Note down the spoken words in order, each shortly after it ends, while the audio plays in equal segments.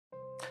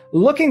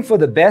Looking for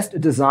the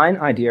best design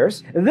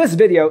ideas? This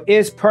video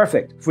is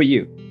perfect for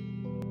you.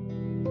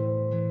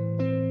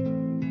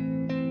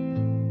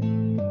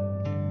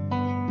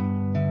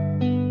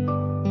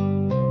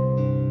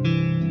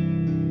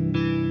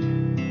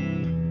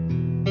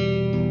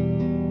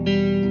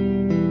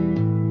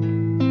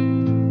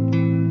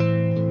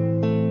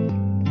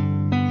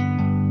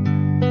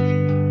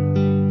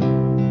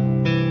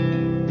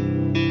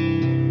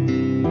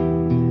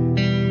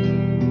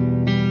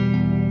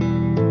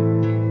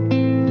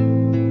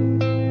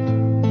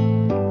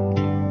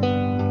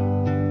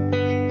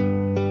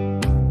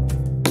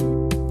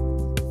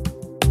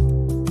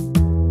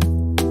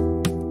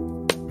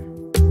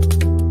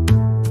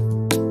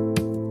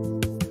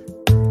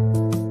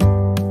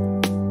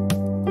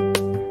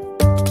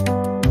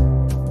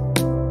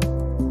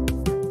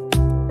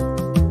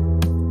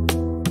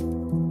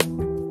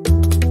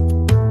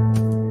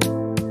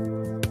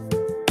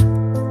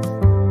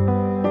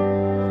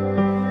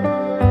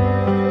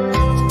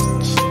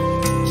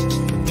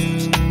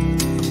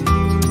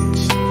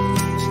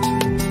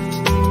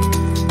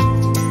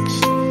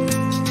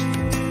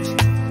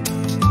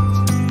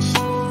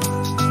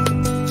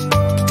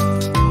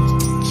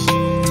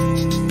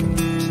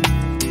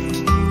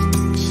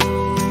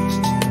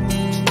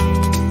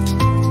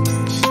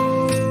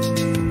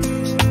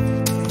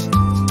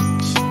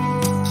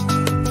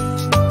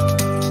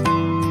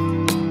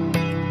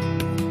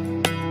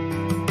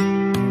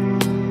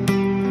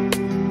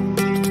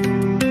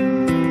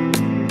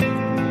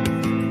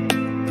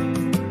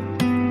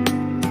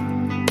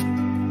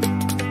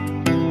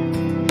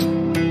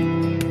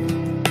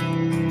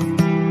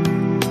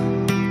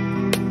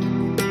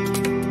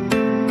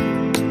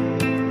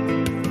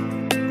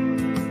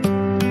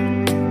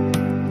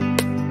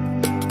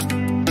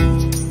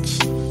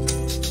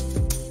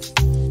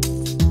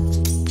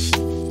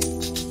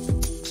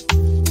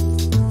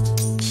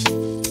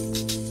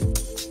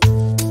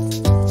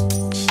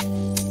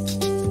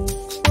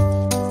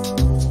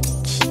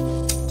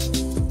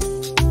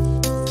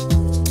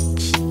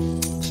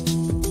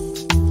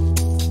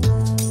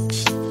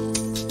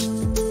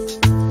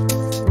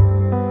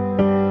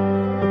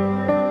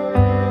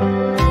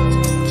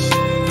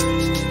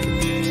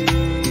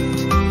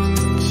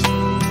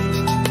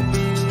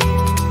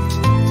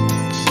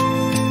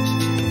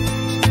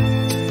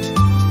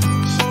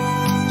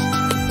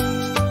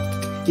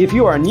 If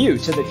you are new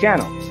to the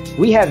channel,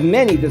 we have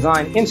many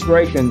design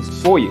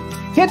inspirations for you.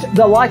 Hit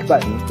the like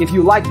button if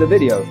you like the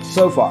video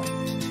so far.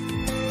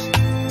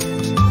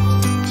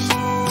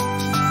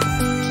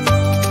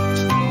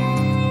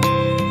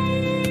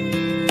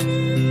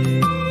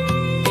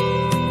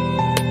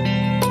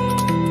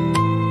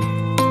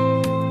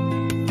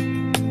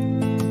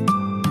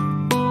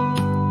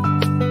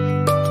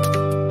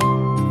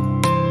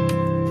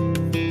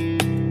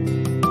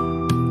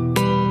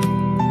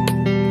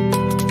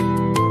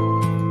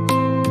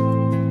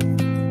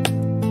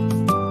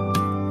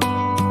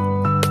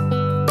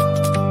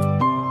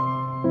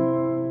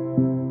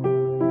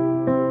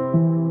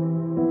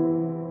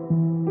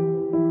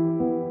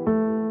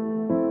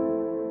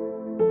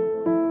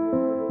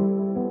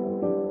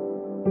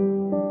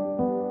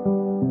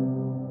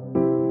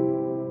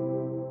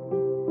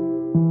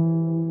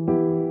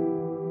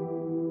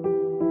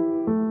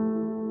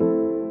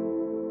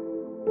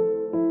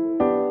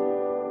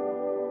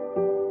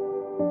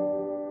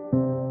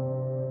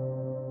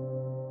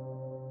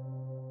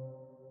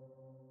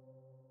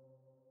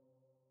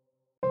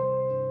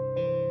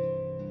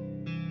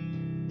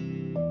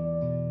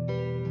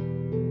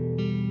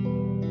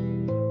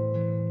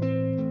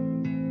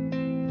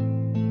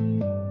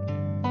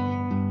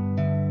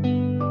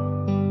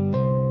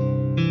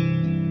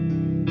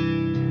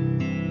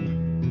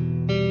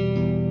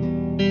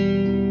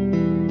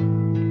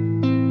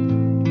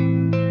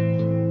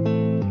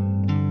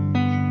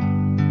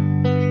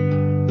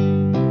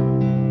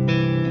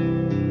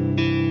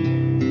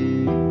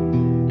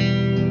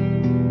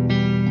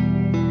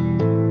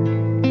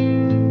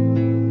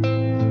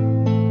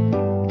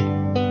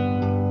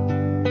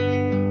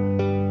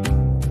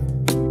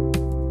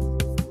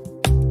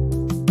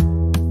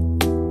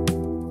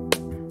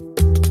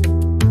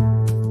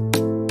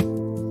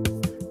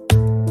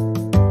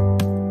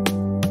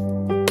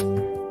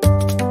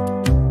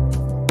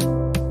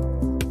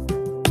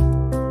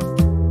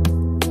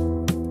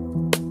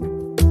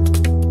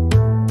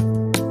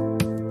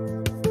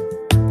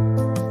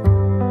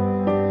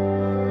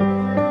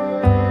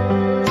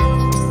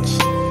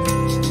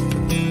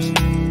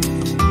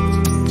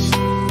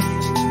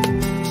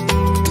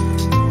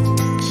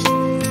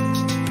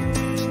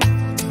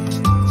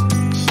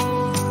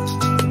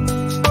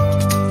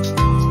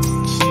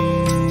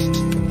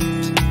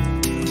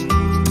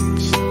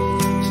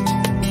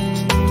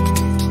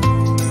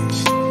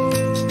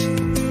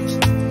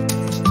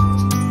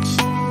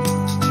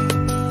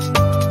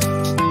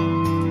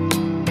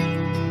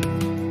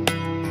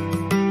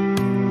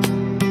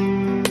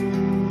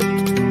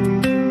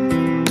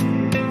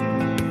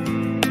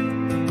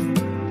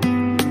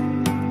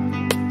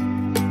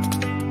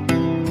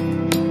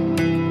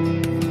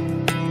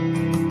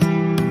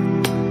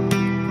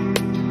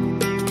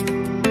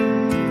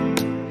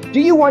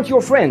 you want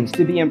your friends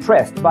to be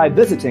impressed by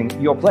visiting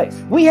your place,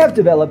 we have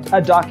developed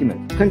a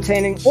document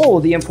containing all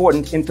the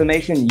important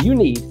information you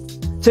need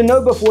to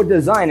know before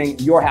designing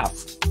your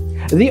house.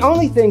 The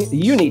only thing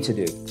you need to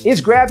do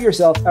is grab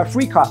yourself a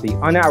free copy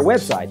on our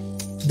website,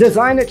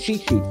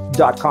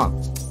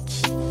 designitcheatsheet.com.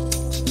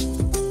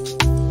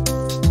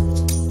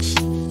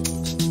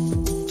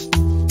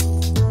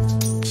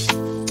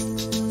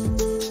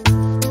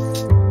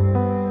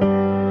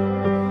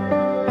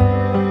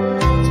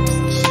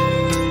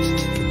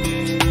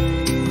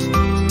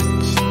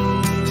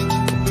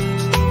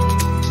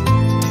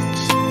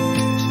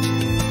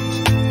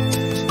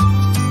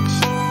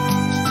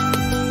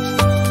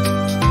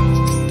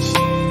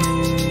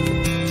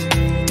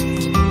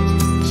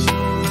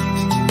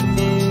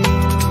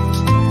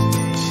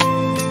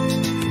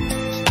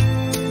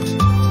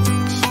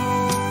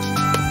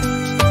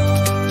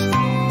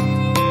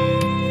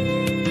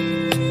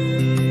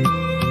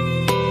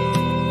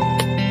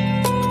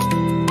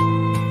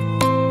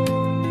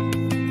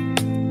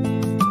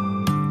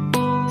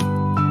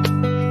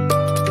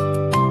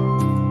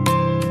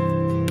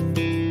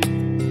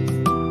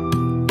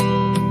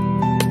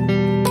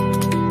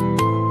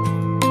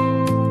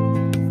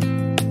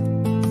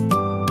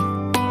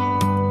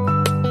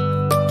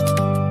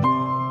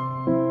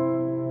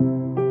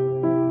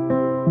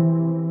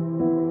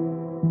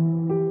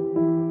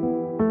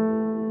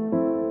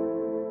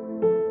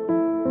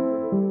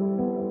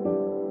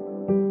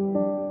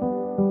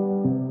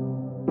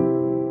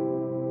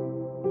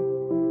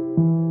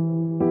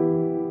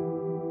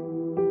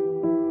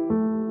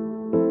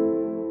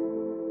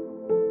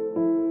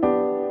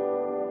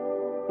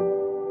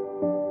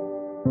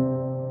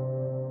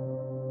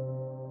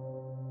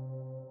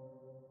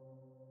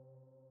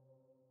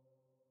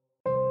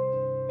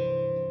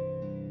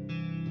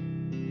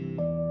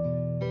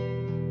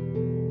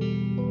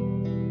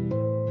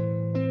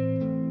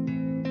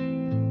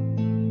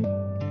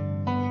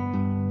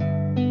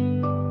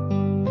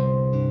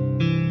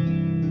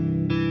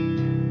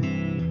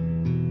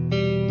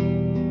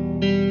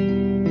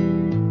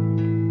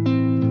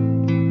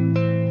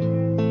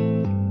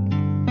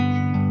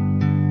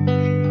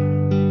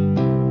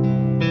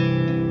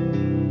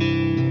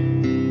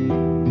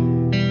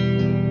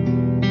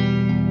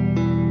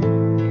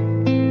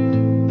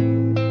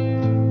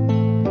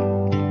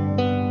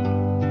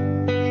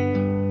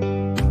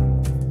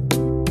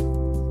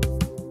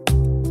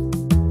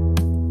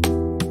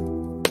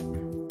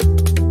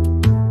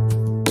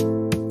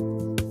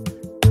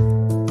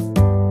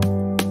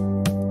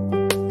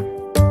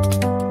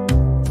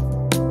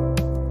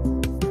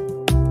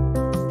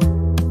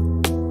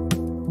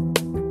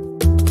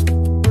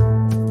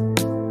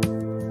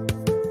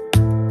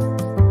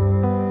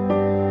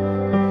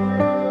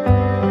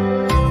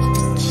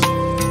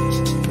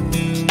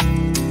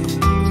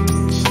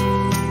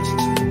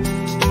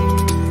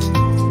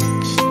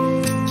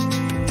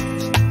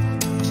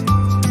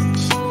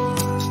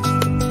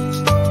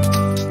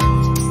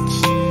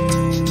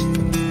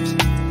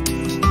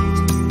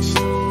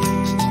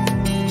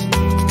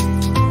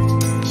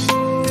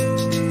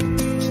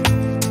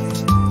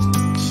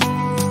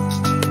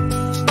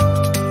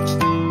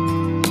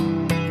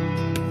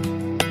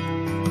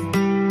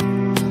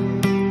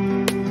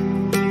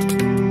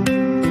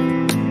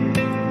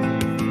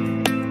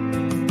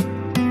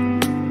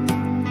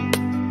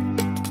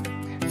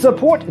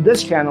 Support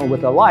this channel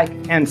with a like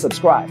and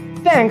subscribe.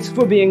 Thanks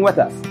for being with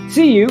us.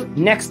 See you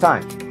next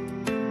time.